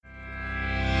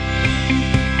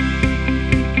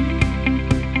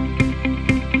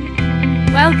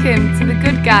Welcome to the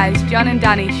Good Guys John and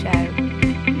Danny Show.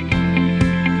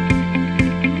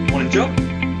 Morning, John.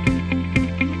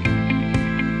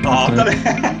 Oh, I've done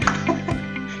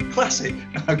it. Classic.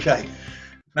 Okay,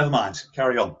 never mind.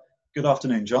 Carry on. Good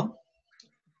afternoon, John.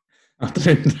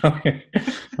 Afternoon. How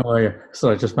are you?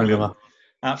 Sorry, just made me laugh.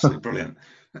 Absolutely brilliant.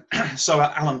 So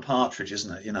Alan Partridge,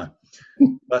 isn't it? You know.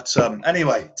 But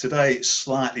anyway, today it's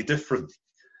slightly different.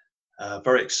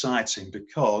 Very exciting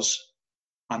because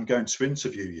I'm going to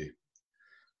interview you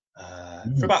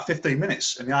for about 15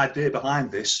 minutes. And the idea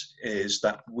behind this is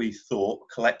that we thought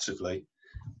collectively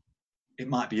it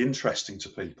might be interesting to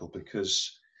people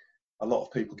because a lot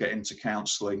of people get into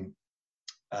counselling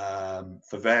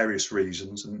for various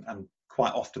reasons, and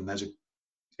quite often there's an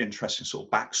interesting sort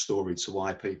of backstory to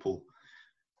why people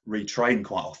retrain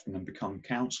quite often and become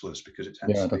counsellors, because it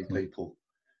tends to be people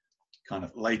kind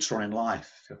of later on in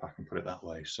life, if I can put it that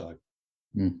way. So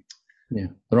yeah,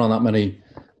 there aren't that many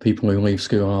people who leave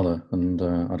school, are there? And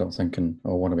I don't think I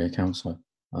want to be a counsellor.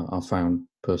 I've found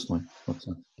personally, but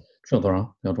sure there are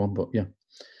the odd one, but yeah.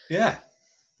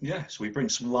 So we bring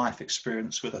some life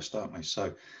experience with us, don't we?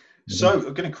 So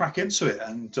we're going to crack into it,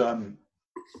 and I'm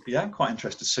quite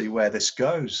interested to see where this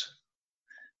goes.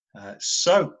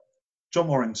 So John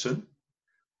Warrington,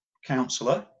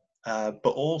 counsellor, but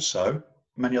also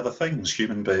many other things,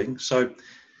 human being. So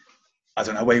I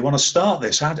don't know where you want to start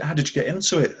this. How did you get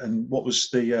into it, and what's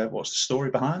the story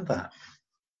behind that?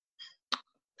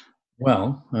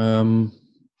 Well,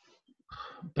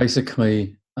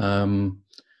 basically, turning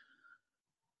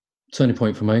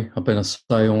point for me. I've been a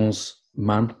sales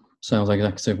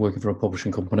executive working for a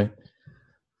publishing company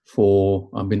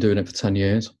I've been doing it for 10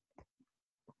 years.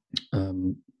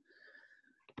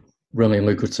 Really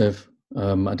lucrative.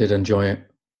 I did enjoy it,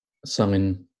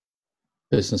 selling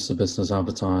business to business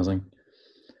advertising.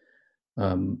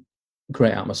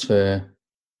 Great atmosphere.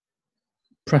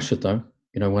 Pressured though,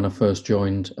 when I first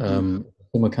joined,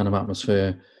 similar kind of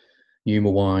atmosphere,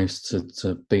 humour-wise,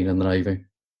 to being in the Navy,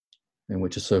 in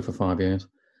which I served for 5 years.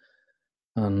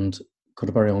 And cut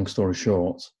a very long story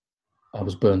short, I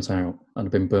was burnt out, and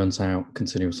I've been burnt out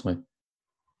continuously.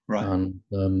 Right. And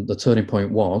the turning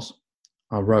point was,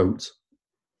 I wrote,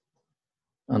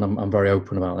 and I'm very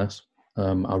open about this,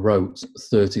 I wrote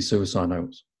 30 suicide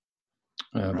notes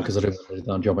because I didn't want to do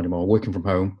that job anymore. Working from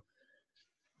home,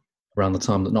 around the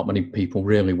time that not many people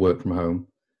really work from home,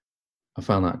 I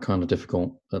found that kind of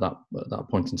difficult at that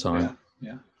point in time.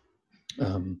 Yeah.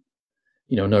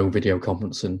 No video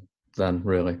conferencing then,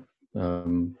 really,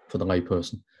 for the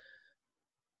layperson.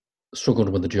 Struggled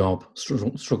with the job,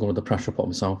 struggled with the pressure I put on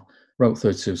myself. Wrote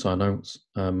 30 suicide notes.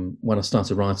 When I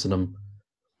started writing them,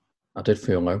 I did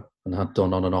feel low, and had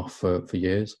done on and off for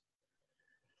years.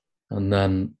 And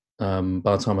then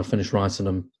by the time I finished writing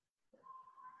them,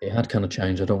 it had kind of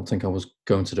changed. I don't think I was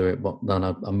going to do it, but then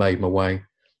I made my way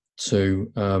to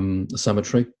the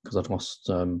cemetery, because I'd lost,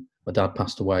 my dad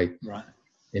passed away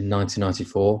in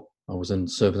 1994. I was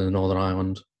serving in Northern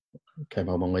Ireland, came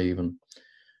home on leave and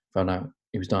found out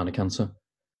he was dying of cancer.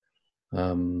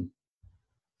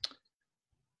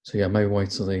 Made my way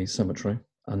to the cemetery,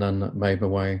 and then made my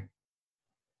way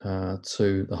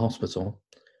to the hospital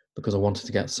because I wanted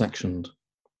to get sectioned.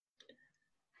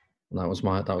 And that was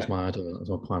my idea. That was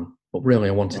my plan. But really,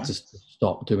 I wanted to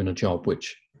stop doing a job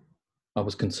which I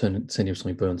was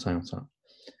continuously burnt out at.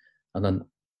 And then,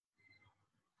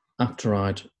 after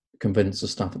I'd convinced the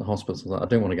staff at the hospital that I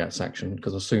didn't want to get sectioned,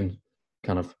 because I soon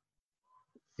kind of,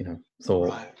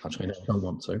 thought, actually, no, I don't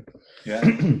want to. Yeah.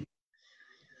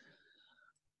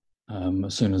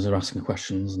 As soon as they're asking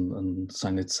questions and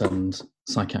saying they'd send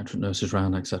psychiatric nurses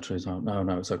around, etc., he's like, no,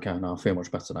 it's okay. No, I feel much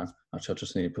better now. Actually, I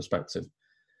just need a perspective.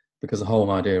 Because the whole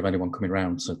idea of anyone coming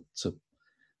around to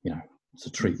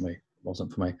treat me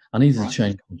wasn't for me. I needed to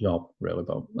change my job, really,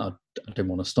 but I didn't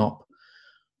want to stop.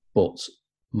 But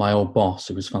my old boss,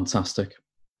 who was fantastic,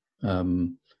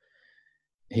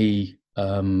 he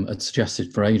had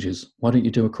suggested for ages, why don't you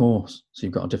do a course so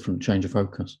you've got a different change of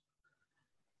focus?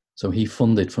 So he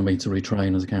funded for me to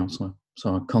retrain as a counsellor.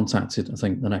 So I contacted, I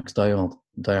think the next day or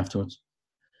the day afterwards,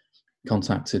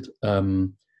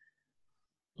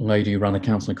 a lady who ran a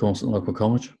counselling course at the local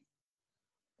college,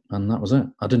 and that was it.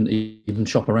 I didn't even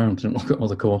shop around, didn't look at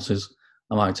other courses.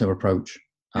 I liked her approach,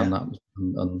 and that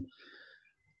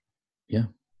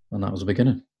was the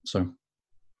beginning. So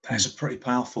that's a pretty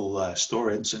powerful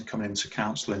story, isn't it, coming into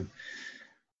counselling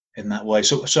in that way.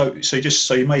 So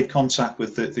you made contact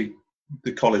with the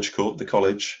college,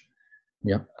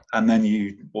 and then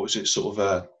you, what was it, sort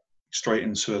of straight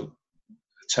into a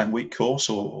 10-week course,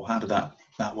 or how did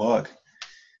that work?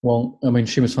 Well, I mean,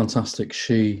 she was fantastic.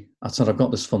 I said, I've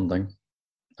got this funding,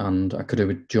 and I could do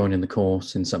with joining the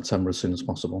course in September as soon as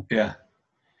possible. Yeah.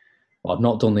 I've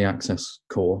not done the access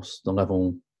course, the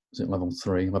level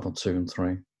 3, level 2 and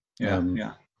 3. Yeah.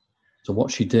 Yeah. So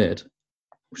what she did,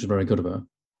 which is very good of her,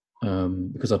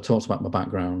 because I've talked about my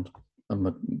background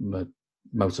and my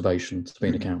motivation to be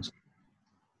an accountant.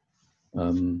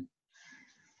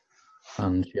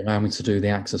 And she allowed me to do the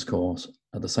access course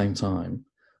at the same time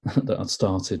that I'd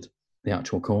started the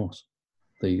actual course,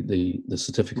 the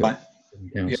certificate. Right.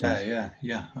 In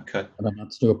Yeah. Okay. And I had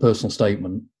to do a personal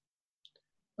statement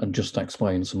and just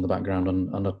explain some of the background.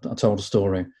 And I told a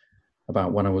story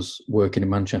about when I was working in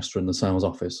Manchester in the sales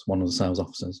office, one of the sales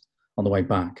offices. On the way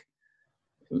back,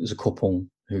 it was a couple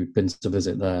who'd been to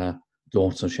visit their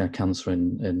daughter. She had cancer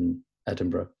in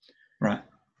Edinburgh. Right.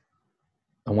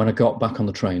 And when I got back on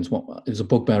the trains, it was a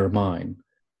bugbear of mine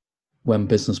when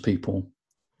business people,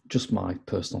 just my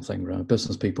personal thing, right?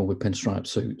 Business people with pinstripe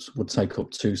suits would take up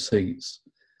 2 seats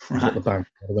at the back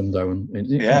of the window. And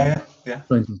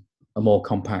trains are more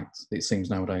compact, it seems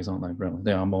nowadays, aren't they? Really,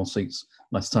 there are more seats,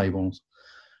 less tables.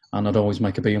 And I'd always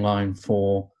make a beeline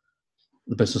for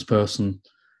the business person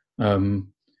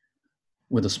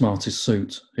with the smartest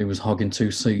suit who was hogging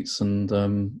 2 seats and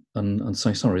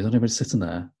say, sorry, is anybody sitting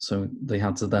there? So they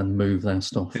had to then move their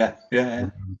stuff. Yeah.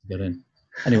 To get in.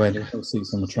 Anyway, there were no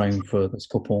seats on the train for this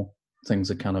couple. Things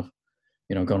had kind of,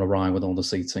 gone awry with all the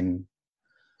seating.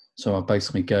 So I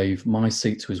basically gave my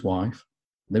seat to his wife.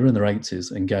 They were in their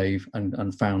 80s and gave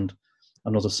and found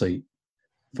another seat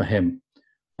for him.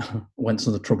 Went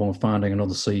to the trouble of finding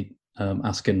another seat,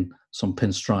 asking some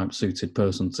pinstripe suited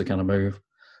person to kind of move.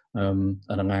 And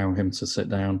allow him to sit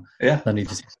down. Yeah. Then he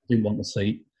just didn't want the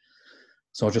seat,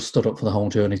 so I just stood up for the whole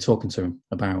journey, talking to him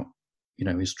about,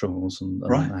 his struggles and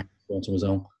how his daughter was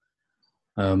ill.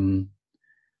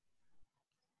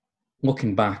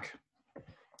 Looking back,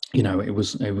 it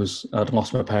was I'd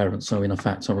lost my parents, so in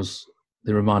effect,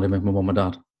 they reminded me of my mum and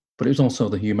dad. But it was also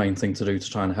the humane thing to do to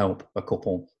try and help a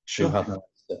couple who had no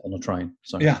sit on a train.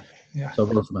 So yeah. So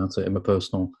I wrote about it in my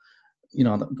personal,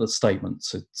 the statement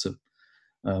to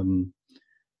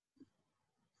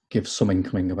give some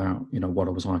inkling about what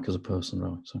I was like as a person,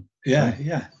 really. So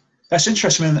yeah, that's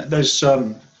interesting. I mean, there's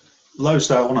loads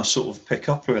that I want to sort of pick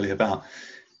up really about.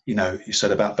 You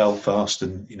said about Belfast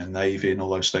and Navy and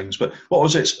all those things, but what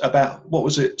was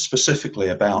it specifically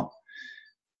about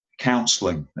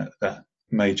counselling that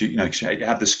made you? You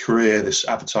had this career, this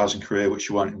advertising career, which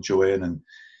you weren't enjoying, and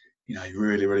you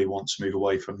really want to move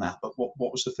away from that. But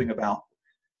what was the thing about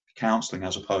counselling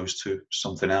as opposed to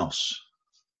something else?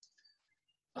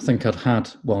 I think I'd had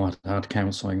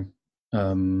counselling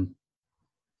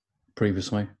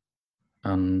previously,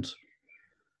 and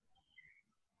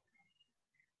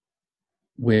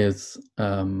with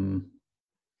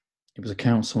it was a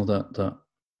counsellor that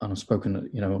and I've spoken,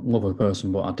 love a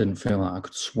person, but I didn't feel like I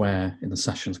could swear in the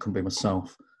sessions, couldn't be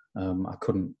myself. I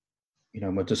couldn't,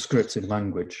 my descriptive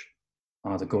language,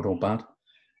 either good or bad,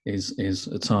 is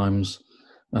at times.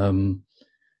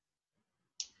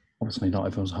 Obviously not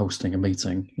if I was hosting a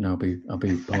meeting, I'll be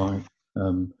polite.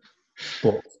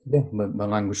 But yeah, my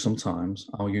language, sometimes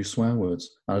I'll use swear words.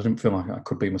 I didn't feel like I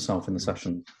could be myself in the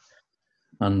session.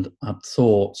 And I'd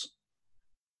thought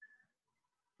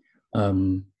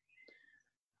I'd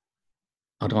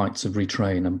like to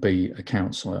retrain and be a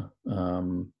counsellor,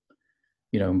 and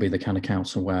be the kind of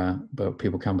counsellor where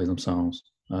people can be themselves.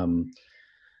 And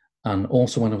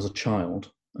also when I was a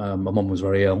child, my mum was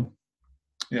very ill.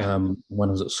 Yeah. When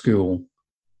I was at school,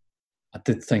 I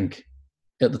did think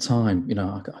at the time,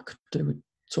 I could do with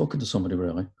talking to somebody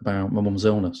really about my mum's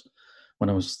illness when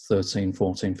I was 13,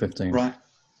 14, 15. Right.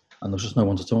 And there was just no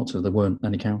one to talk to. There weren't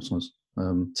any counsellors.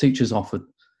 Teachers offered,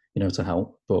 to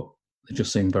help, but they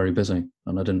just seemed very busy.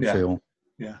 And I didn't feel...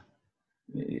 Yeah.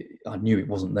 I knew it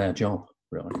wasn't their job,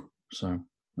 really. So...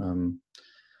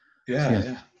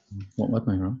 Yeah. What led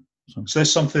me, right? So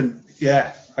there's something,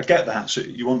 I get that. So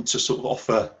you want to sort of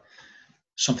offer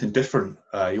something different.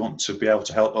 You want to be able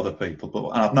to help other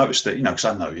people. And I've noticed that, because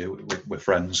I know you, we're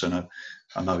friends, and I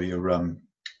know your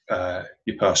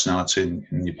personality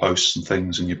and your posts and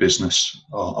things and your business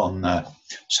on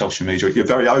social media. You're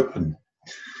very open.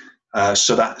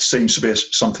 So that seems to be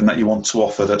something that you want to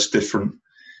offer that's different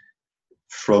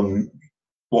from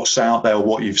what's out there or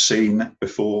what you've seen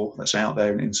before that's out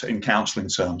there in counselling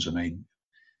terms. I mean,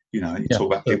 you talk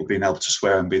about people being able to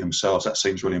swear and be themselves. That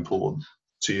seems really important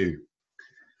to you.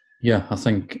 Yeah, I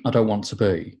think I don't want to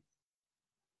be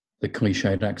the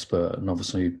cliched expert. And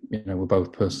obviously, we're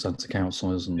both person-centred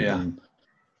counsellors. And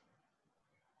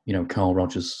Carl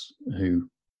Rogers, who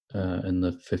in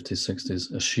the 50s,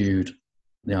 60s eschewed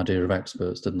the idea of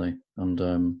experts, didn't he? And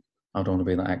I don't want to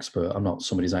be that expert. I'm not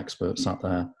somebody's expert sat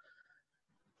there,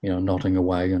 nodding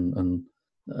away and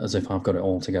as if I've got it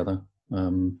all together.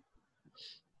 In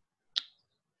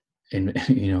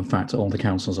fact, all the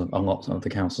counsellors, a lot of the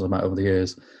counsellors I've met over the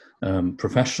years,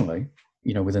 professionally,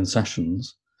 within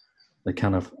sessions, they're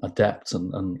kind of adept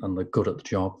and they're good at the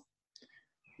job.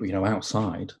 But,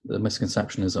 outside, the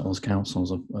misconception is that us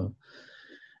counsellors are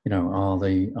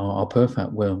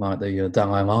perfect. We're like the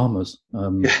Dalai Lamas.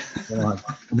 More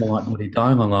like bloody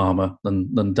Dalai Lama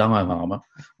than Dalai Lama.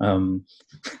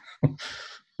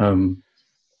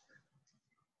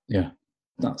 Yeah,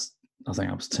 I think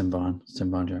that was Tim Vine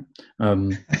joke.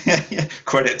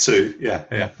 Credit to,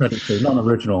 yeah. Credit to, not an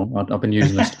original. I've been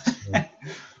using this.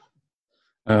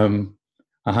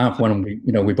 I have when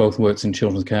we both worked in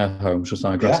children's care homes, just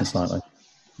digressing slightly.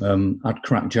 I'd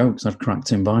crack jokes. I'd crack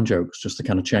Tim Vine jokes just to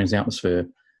kind of change the atmosphere.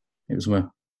 It was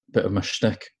a bit of my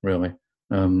shtick, really.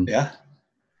 And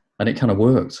it kind of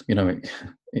worked.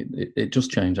 It just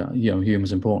changed.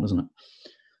 Humour's important, isn't it?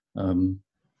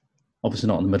 Obviously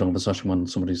not in the middle of a session when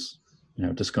somebody's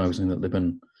disclosing that they've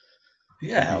been.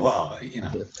 Yeah, well,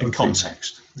 in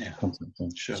context. Yeah,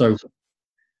 sure. So.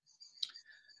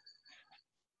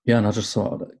 Yeah, and I just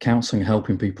thought counselling,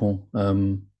 helping people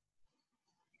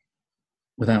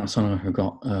without someone who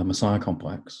got a Messiah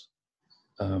complex,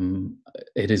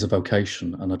 it is a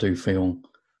vocation, and I do feel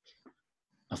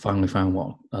I finally found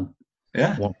what I'm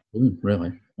doing,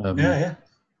 really.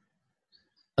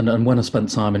 And when I spent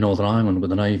time in Northern Ireland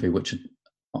with the Navy, which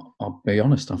I'll be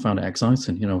honest, I found it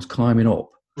exciting. I was climbing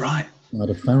up out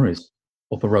of ferries,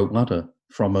 up a rope ladder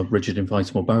from a rigid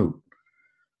inflatable boat.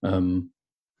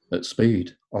 At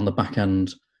speed on the back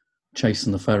end,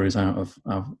 chasing the ferries out of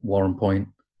Warren Point,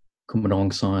 coming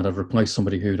alongside. I'd replaced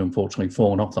somebody who'd unfortunately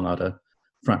fallen off the ladder,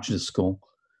 fractured his skull.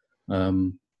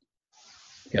 Get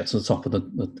to the top of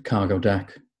the cargo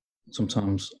deck,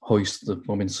 sometimes hoist the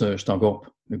woman search dog up,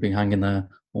 who'd been hanging there,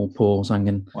 all paws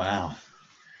hanging. Wow.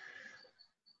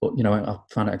 But, I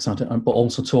found it exciting. But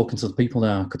also talking to the people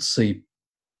there, I could see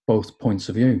both points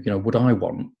of view. Would I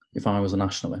want, if I was a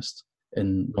nationalist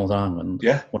in Northern Ireland,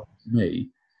 what me,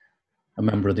 a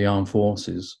member of the armed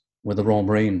forces with a Royal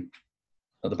Marine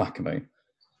at the back of me,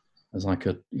 as I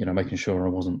could, making sure I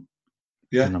wasn't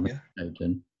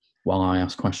in while I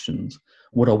asked questions.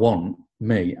 Would I want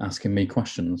me asking me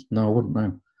questions? No, I wouldn't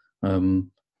know.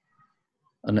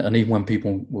 And even when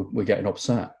people were getting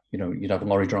upset, you'd have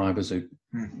lorry drivers who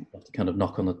have to kind of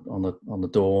knock on the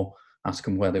door, ask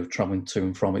them where they were travelling to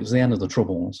and from. It was the end of the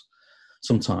troubles.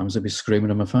 Sometimes they'd be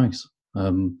screaming in my face.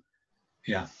 And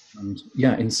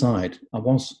inside I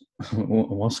was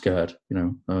scared,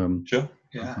 Sure.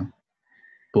 Yeah.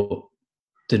 But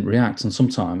didn't react. And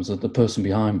sometimes the person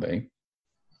behind me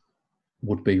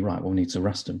would be right. Well, we need to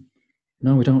arrest him.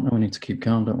 No, we don't. No, we need to keep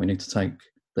calm. Don't we? Need to take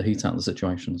the heat out of the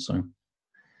situation. So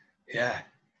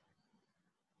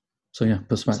perspective.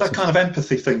 So that kind of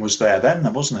empathy thing was there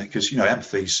then, wasn't it? Because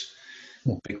empathy's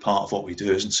a big part of what we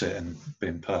do, isn't it? And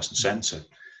being person centered.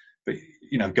 But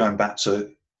going back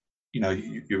to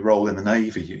your role in the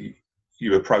Navy,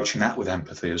 you're approaching that with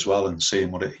empathy as well, and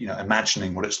seeing what it,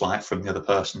 imagining what it's like from the other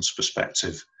person's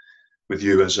perspective, with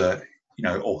you as a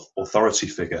authority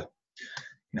figure,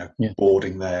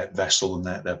 boarding their vessel and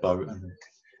their boat. And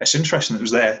it's interesting that it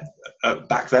was there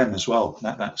back then as well.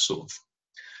 That sort of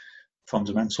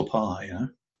fundamental part,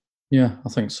 Yeah, I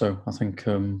think so. I think,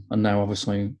 and now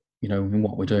obviously, in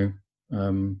what we do,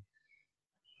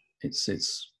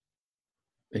 it's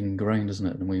ingrained, isn't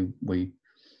it? And we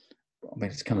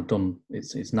it's kind of done.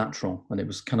 It's natural, and it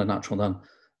was kind of natural then.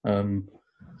 And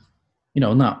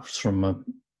that's from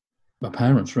my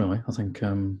parents, really. I think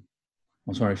I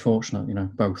was very fortunate.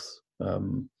 Both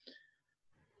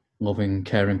loving,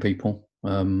 caring people,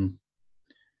 and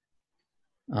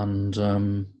I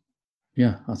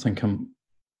think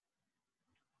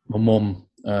my mum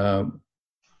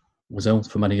was ill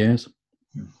for many years.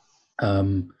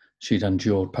 She'd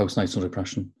endured postnatal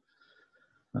depression.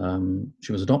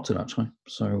 She was adopted, actually.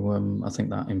 So I think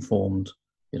that informed,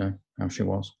 how she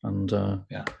was. And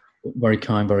very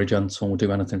kind, very gentle, would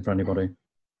do anything for anybody.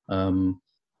 My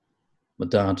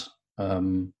dad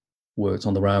worked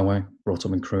on the railway, brought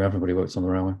up in crew. Everybody worked on the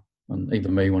railway. And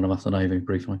even me when I left the Navy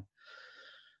briefly.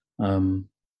 My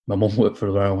mum worked for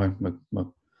the railway. My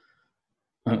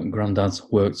granddad's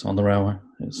worked on the railway.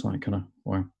 It's like kind of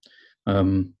wow.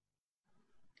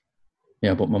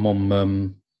 But my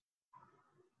mum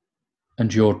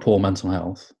endured poor mental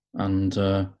health, and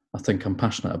I think I'm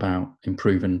passionate about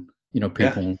improving,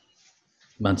 people's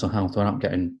mental health without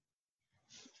getting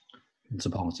into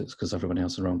politics, because everybody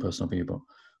has their own personal view. But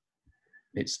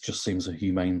it just seems a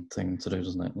humane thing to do,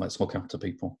 doesn't it? Let's look after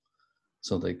people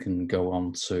so they can go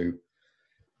on to,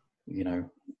 you know,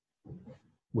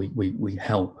 we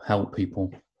help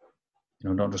people, you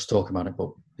know, not just talk about it,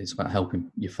 but it's about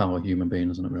helping your fellow human being,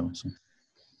 isn't it, really? So,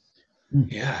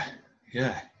 Yeah.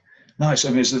 Nice. I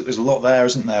mean, there's a lot there,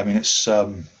 isn't there? I mean, it's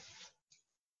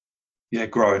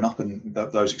growing up and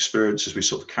those experiences, we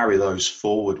sort of carry those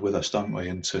forward with us, don't we,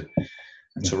 into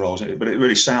roles. But it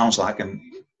really sounds like, and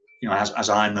you know, as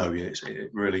I know you,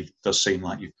 it really does seem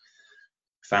like you've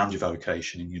found your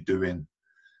vocation and you're doing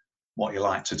what you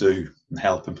like to do and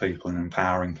helping people and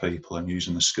empowering people and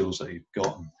using the skills that you've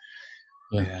got.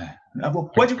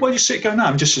 Well, where do you see it go now?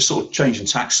 I'm just sort of changing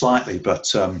tack slightly,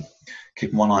 but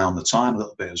keeping one eye on the time a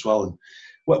little bit as well. And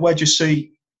where do you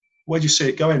see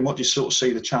it going? What do you sort of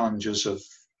see the challenges of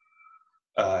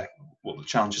what the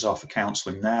challenges are for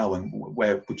counselling now, and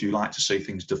where would you like to see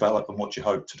things develop, and what do you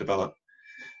hope to develop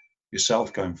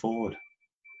yourself going forward?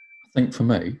 I think for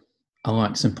me, I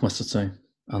like simplicity,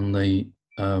 and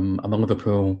I'm a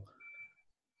Liverpool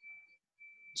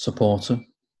supporter.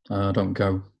 I don't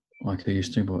go like I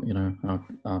used to, but you know,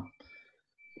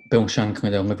 Bill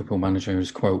Shankly, the Liverpool manager,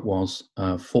 his quote was,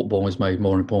 "Football is made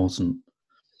more important."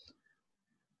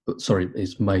 But sorry,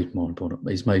 it's made more important.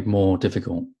 It's made more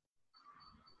difficult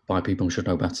by people who should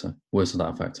know better. Words to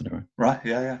that effect, anyway. Right.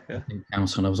 Yeah. In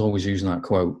counselling, I was always using that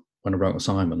quote when I wrote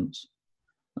assignments.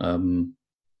 Love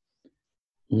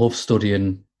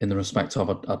studying in the respect of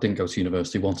I didn't go to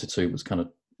university, wanted to, was kind of,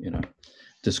 you know,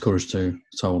 discouraged to,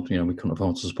 told, you know, we couldn't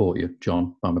afford to support you,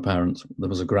 John, by my parents. There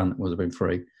was a grant that would have been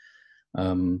free,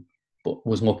 but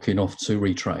was lucky enough to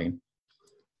retrain.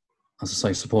 As I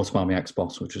say, supported by my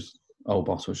ex-boss, old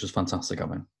boss, which was fantastic. I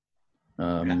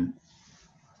mean,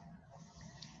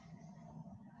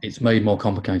 it's made more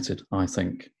complicated, I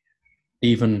think.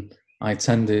 Even I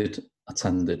attended.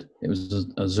 It was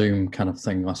a Zoom kind of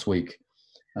thing last week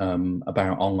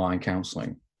about online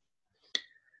counselling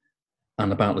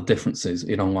and about the differences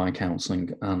in online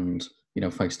counselling and, you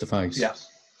know, face to face. Yeah.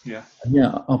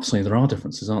 Yeah, obviously there are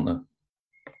differences, aren't there?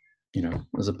 You know,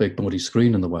 there's a big bloody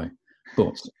screen in the way,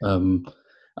 but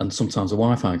and sometimes the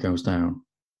Wi-Fi goes down,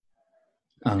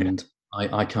 and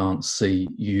I can't see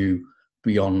you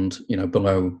beyond, you know,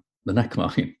 below the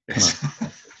neckline.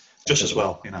 Just as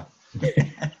well, you know.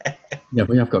 Yeah,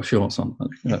 we have got shorts on,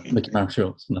 Mickey Mouse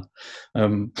shorts. No.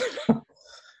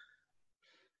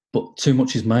 But too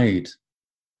much is made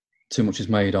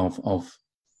of,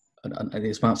 and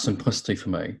it's about simplicity for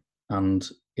me. And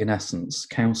in essence,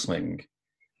 counselling,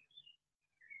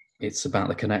 it's about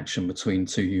the connection between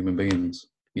two human beings.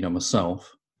 You know,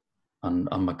 myself and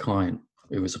my client,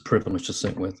 who is a privilege to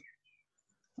sit with,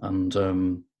 and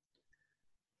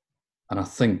I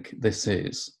think this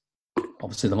is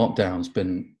obviously the lockdown's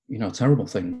been, you know, a terrible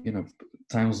thing. You know,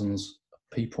 thousands of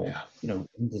people, you know,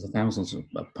 hundreds of thousands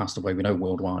have passed away, we know,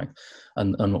 worldwide,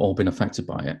 and all been affected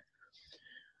by it.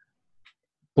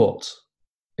 But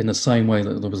in the same way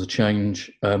that there was a change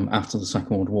after the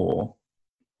Second World War,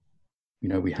 you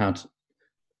know, we had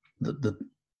the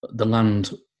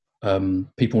land,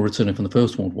 people returning from the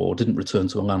First World War didn't return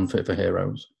to a land fit for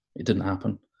heroes. It didn't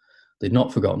happen. They'd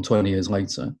not forgotten 20 years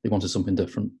later. They wanted something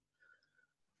different.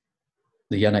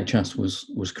 The NHS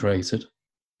was created.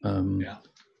 And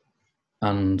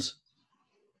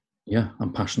yeah,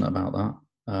 I'm passionate about that.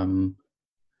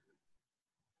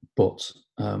 But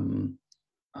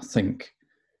I think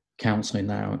counselling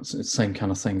now, it's the same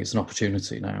kind of thing. It's an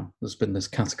opportunity now. There's been this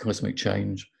cataclysmic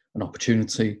change, an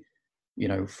opportunity, you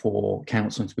know, for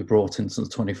counselling to be brought into the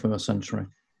 21st century,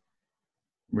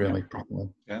 really, properly.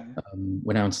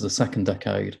 We're now into the second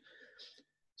decade.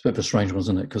 It's a bit of a strange one,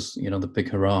 isn't it? Because, you know, the big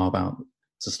hurrah about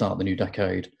to start the new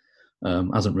decade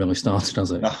hasn't really started,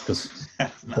 has it? Because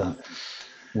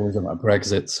we're about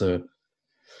Brexit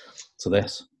to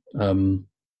this.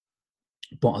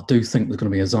 But I do think there's going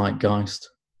to be a zeitgeist.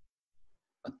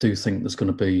 I do think there's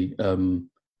going to be, there's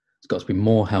got to be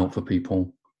more help for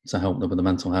people to help them with the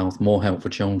mental health, more help for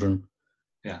children.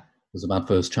 Yeah. There's some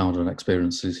adverse childhood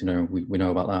experiences, you know, we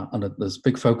know about that. And there's a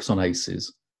big focus on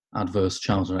ACEs, adverse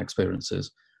childhood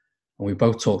experiences. And we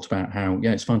both talked about how,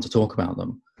 yeah, it's fine to talk about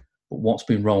them, but what's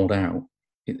been rolled out,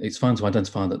 it's fine to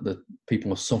identify that the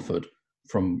people have suffered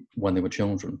from when they were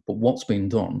children, but what's been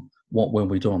done, what will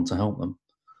be done to help them?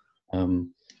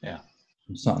 I'm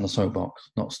sat in the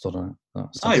soapbox, not stood on it.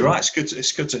 Oh, you're right.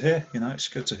 It's good to hear. You know, it's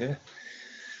good to hear.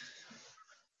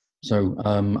 So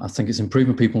I think it's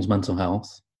improving people's mental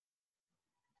health.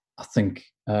 I think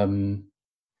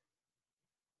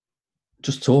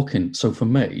just talking. So for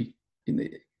me,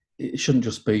 it shouldn't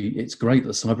just be. It's great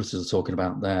that celebrities are talking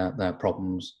about their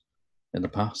problems in the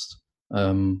past,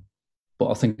 But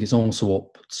I think it's also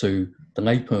up to the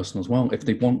layperson as well, if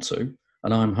they want to,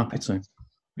 and I'm happy to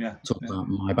talk about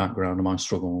my background and my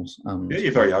struggles. And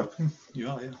you're very open. You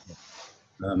are, yeah.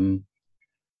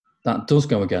 That does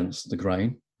go against the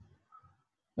grain,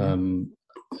 in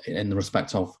the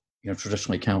respect of,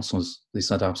 traditionally counsellors, they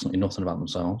said absolutely nothing about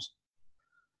themselves.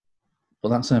 But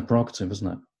that's their prerogative, isn't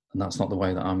it? And that's not the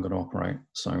way that I'm going to operate.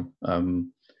 So,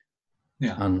 and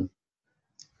I'm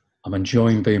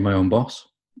enjoying being my own boss.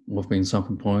 Love being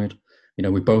self-employed.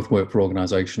 We both work for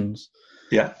organisations.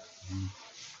 Yeah.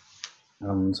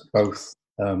 And both,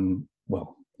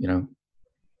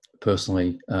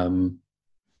 personally,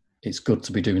 it's good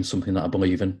to be doing something that I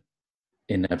believe in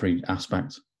every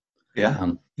aspect. Yeah.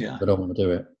 And if I don't want to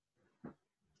do it,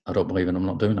 I don't believe in, I'm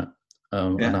not doing it.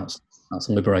 And that's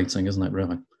liberating, isn't it,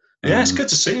 really? Yeah, it's good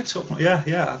to see you talk. Yeah,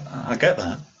 I get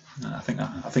that. I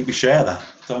think we share that,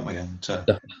 don't we? And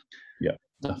definitely. Yeah.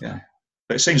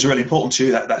 But it seems really important to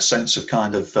you, that sense of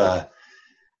kind of,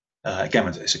 again,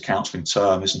 it's a counselling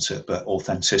term, isn't it? But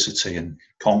authenticity and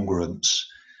congruence,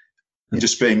 and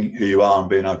just being who you are and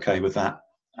being okay with that,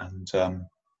 and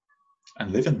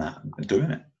living that and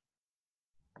doing it.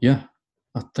 Yeah,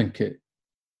 I think it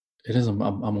is. I'm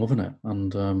loving it,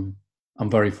 and I'm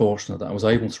very fortunate that I was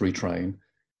able to retrain.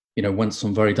 Went to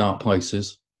some very dark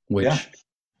places, which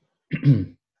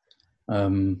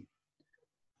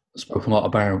spoke a lot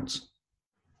about,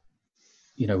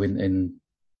 in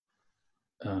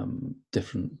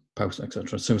different posts,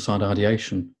 etc. Suicide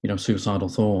ideation, suicidal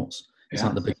thoughts. It's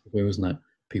like the big taboo, isn't it?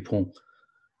 People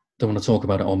don't want to talk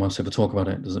about it almost. If I talk about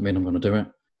it, does it mean I'm going to do it?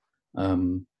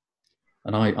 And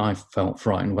I felt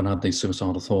frightened when I had these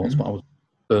suicidal thoughts, but I was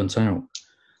burnt out.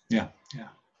 Yeah.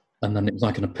 And then it was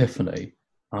like an epiphany.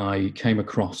 I came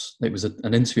across, it was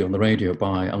an interview on the radio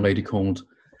by a lady called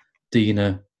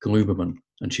Dina Gluberman,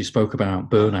 and she spoke about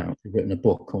burnout. She'd written a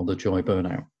book called The Joy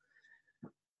Burnout.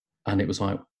 And it was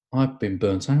like, I've been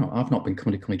burnt out. I've not been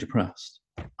clinically depressed.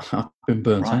 I've been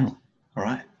burnt out. All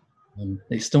right.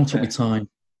 It still took me time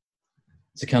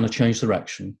to kind of change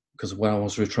direction, because while I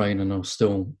was retraining, I was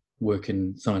still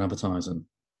working, selling advertising.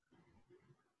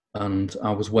 And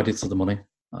I was wedded to the money.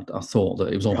 I thought that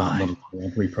it was all about money.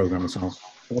 I'd reprogram myself.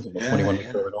 I wasn't much money when I was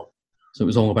growing up. So it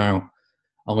was all about,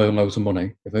 I'll earn loads of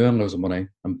money. If I earn loads of money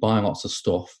and buy lots of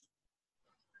stuff,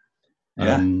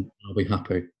 I'll be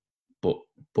happy. But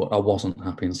I wasn't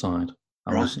happy inside.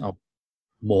 I was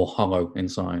more hollow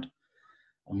inside.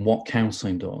 And what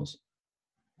counselling does,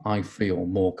 I feel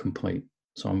more complete.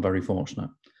 So I'm very fortunate.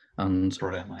 And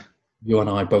you and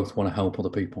I both want to help other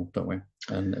people, don't we?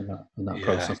 And in that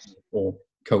process, or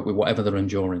cope with whatever they're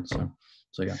enduring. So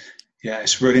yeah. Yeah,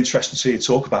 it's really interesting to see you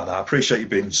talk about that. I appreciate you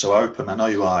being so open. I know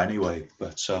you are anyway,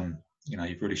 but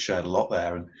you've really shared a lot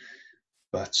there.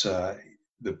 But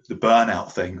the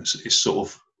burnout thing is sort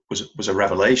of was a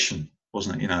revelation,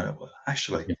 wasn't it?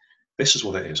 Actually, this is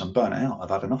what it is. I'm burnt out. I've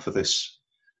had enough of this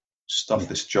stuff,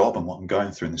 this job, and what I'm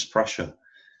going through, and this pressure.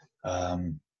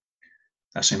 That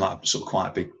seemed like sort of quite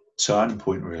a big turning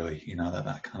point, really.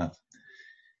 That kind of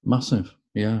massive,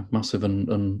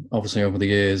 and obviously over the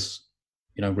years,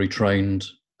 retrained,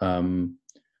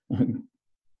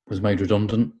 was made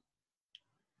redundant,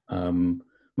 and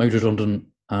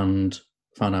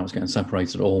found out I was getting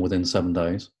separated all within 7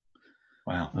 days.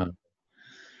 Wow.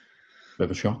 Bit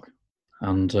of a shock.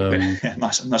 And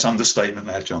nice understatement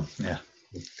there, John. Yeah.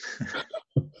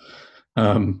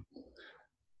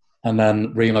 And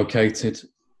then relocated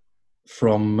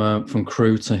from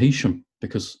Crewe to Heysham,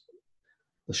 because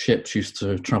the ships used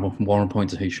to travel from Warrenpoint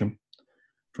to Heysham,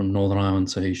 from Northern Ireland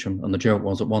to Heysham, and the joke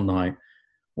was that one night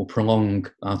we'll prolong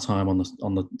our time on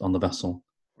the vessel,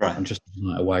 and just a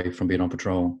night away from being on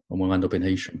patrol, and we'll end up in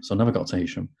Heysham. So I never got to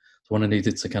Heysham. So when I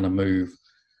needed to kind of move,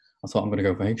 I thought I'm going to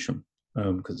go for Heysham,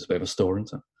 because it's a bit of a store,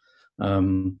 isn't it?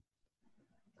 And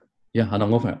I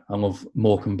love it. I love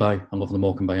Morecambe Bay. I love the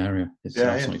Morecambe Bay area. It's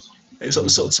absolutely. It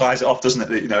sort of ties it off,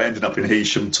 doesn't it? Ending up in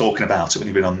Heysham, talking about it when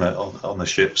you've been on the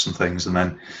ships and things, and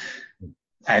then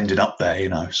ending up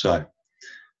there. So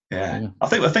yeah. I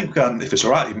think if it's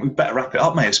all right, we better wrap it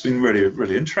up, mate. It's been really,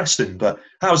 really interesting. But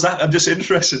how's that? I'm just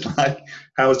interested. Like,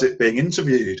 how is it being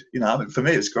interviewed? For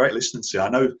me, it's great listening to you. I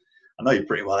know you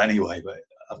pretty well anyway, but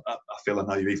I feel I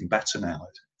know you even better now.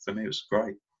 For me, it was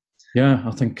great. Yeah,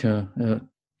 I think.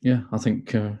 I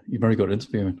think you're very good at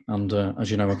interviewing, and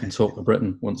as you know, I can talk to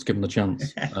Britain once given the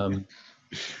chance.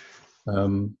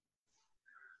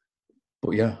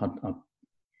 But yeah,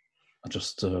 I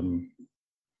just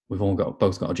we've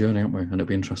both got a journey, haven't we? And it'll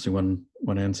be interesting when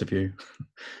I interview,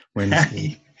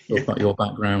 talk about your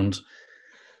background.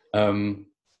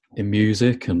 in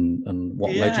music and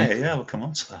what led you? Yeah, we'll come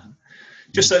on to that.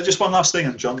 Just one last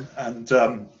thing, John, and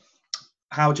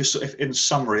how would you, if in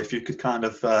summary, if you could kind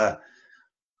of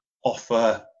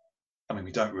offer, I mean,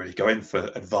 we don't really go in for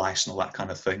advice and all that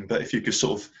kind of thing, but if you could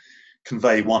sort of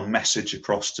convey one message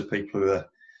across to people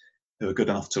who are good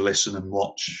enough to listen and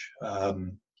watch,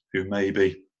 who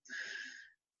maybe,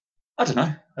 I don't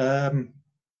know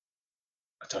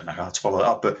how to follow it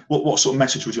up, but what sort of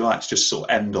message would you like to just sort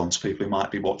of end on to people who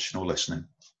might be watching or listening?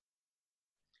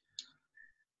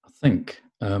 I think,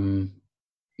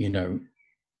 you know,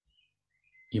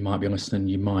 you might be listening,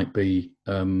 you might be,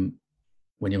 when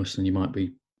you're listening, you might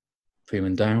be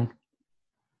feeling down.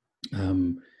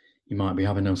 You might be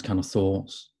having those kind of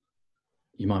thoughts.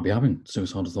 You might be having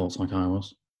suicidal thoughts like I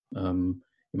was. You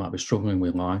might be struggling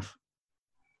with life.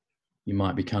 You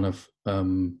might be kind of,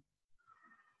 you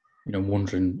know,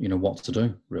 wondering, you know, what to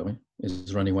do, really.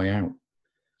 Is there any way out?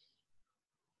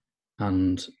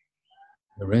 And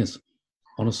there is.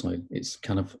 Honestly, it's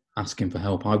kind of asking for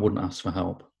help. I wouldn't ask for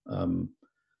help.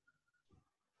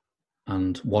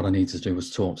 And what I need to do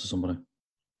is talk to somebody.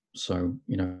 So,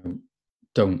 you know,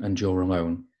 don't endure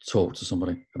alone. Talk to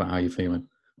somebody about how you're feeling.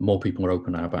 More people are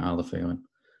open now about how they're feeling.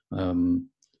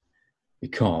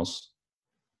 Because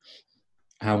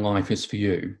how life is for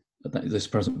you at this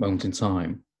present moment in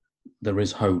time, there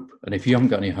is hope. And if you haven't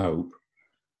got any hope,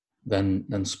 then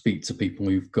speak to people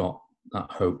who've got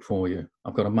that hope for you.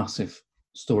 I've got a massive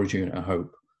storage unit of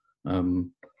hope.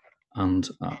 And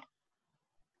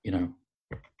you know,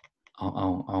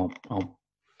 I'll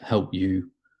help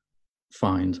you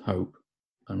find hope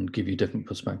and give you different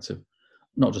perspective.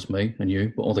 Not just me and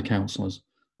you, but other counsellors.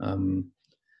 And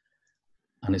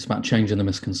it's about changing the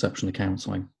misconception of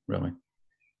counselling, really.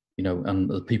 You know, and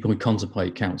the people who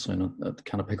contemplate counselling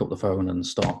kind of pick up the phone and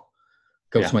stop,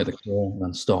 go to make the call and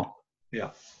then stop.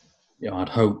 Yeah. You know, I'd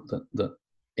hope that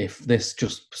if this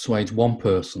just persuades one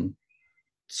person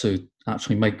to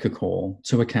actually make a call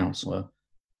to a counsellor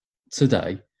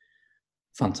today,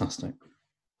 fantastic,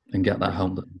 and get that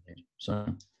help that you need. So,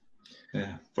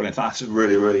 yeah, brilliant. That's a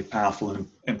really, really powerful and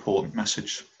important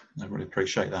message. I really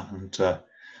appreciate that. And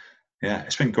yeah,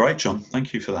 it's been great, John.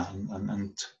 Thank you for that,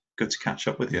 and good to catch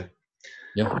up with you.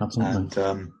 Yeah, absolutely. And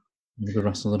have a good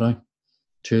rest of the day.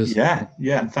 Cheers. Yeah,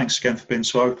 and thanks again for being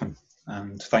so open.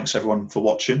 And thanks everyone for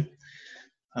watching.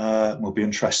 We'll be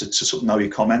interested to sort of know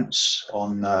your comments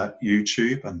on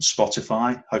YouTube and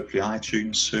Spotify, hopefully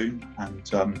iTunes soon.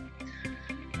 And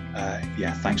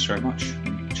yeah, thanks very much.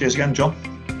 Cheers again, John.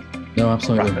 No,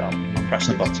 absolutely. I'll press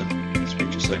the button. Speak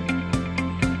to you soon.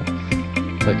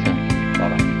 Take care.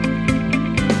 Bye-bye.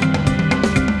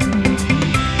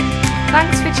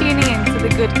 Thanks for tuning in to The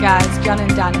Good Guys, John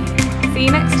and Danny. See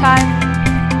you next time.